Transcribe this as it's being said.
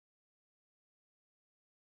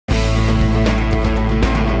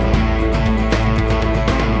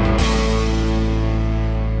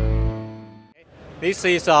This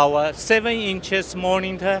is our 7 inches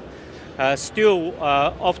monitor, still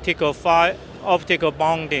optical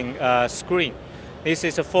bonding screen. This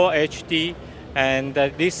is a Full HD, and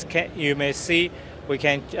you may see we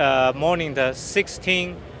can monitor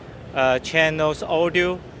 16 channels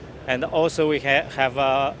audio, and also we have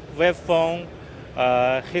a web phone,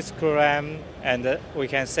 histogram, and we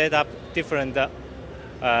can set up different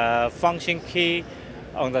function key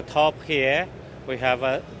on the top here. We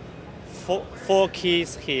have four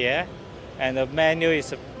keys here, and the menu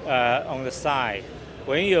is on the side.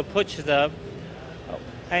 When you push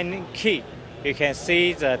any key, you can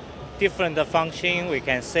see the different function. We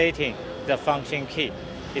can setting the function key.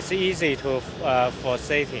 It's easy for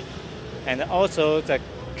setting. And also the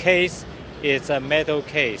case is a metal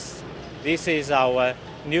case. This is our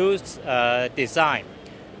new design.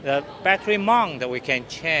 The battery mount we can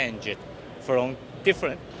change it from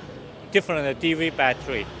different DV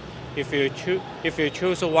battery. If you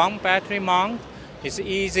choose one battery mount, it's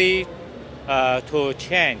easy to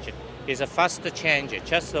change. It's a fast change.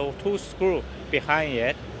 Just 2 screws behind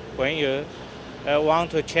it. When you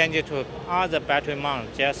want to change it to other battery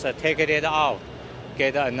mount, just take it out,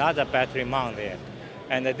 get another battery mount there.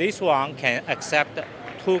 And this one can accept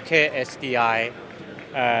 2K SDI,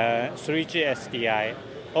 3G SDI.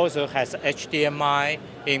 Also has HDMI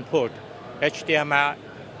input, HDMI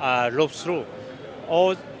loop-through.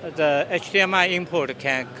 All the HDMI input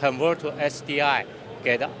can convert to SDI,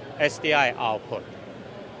 get SDI output.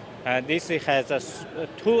 And this has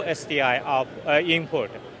 2 SDI input,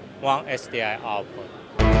 1 SDI output.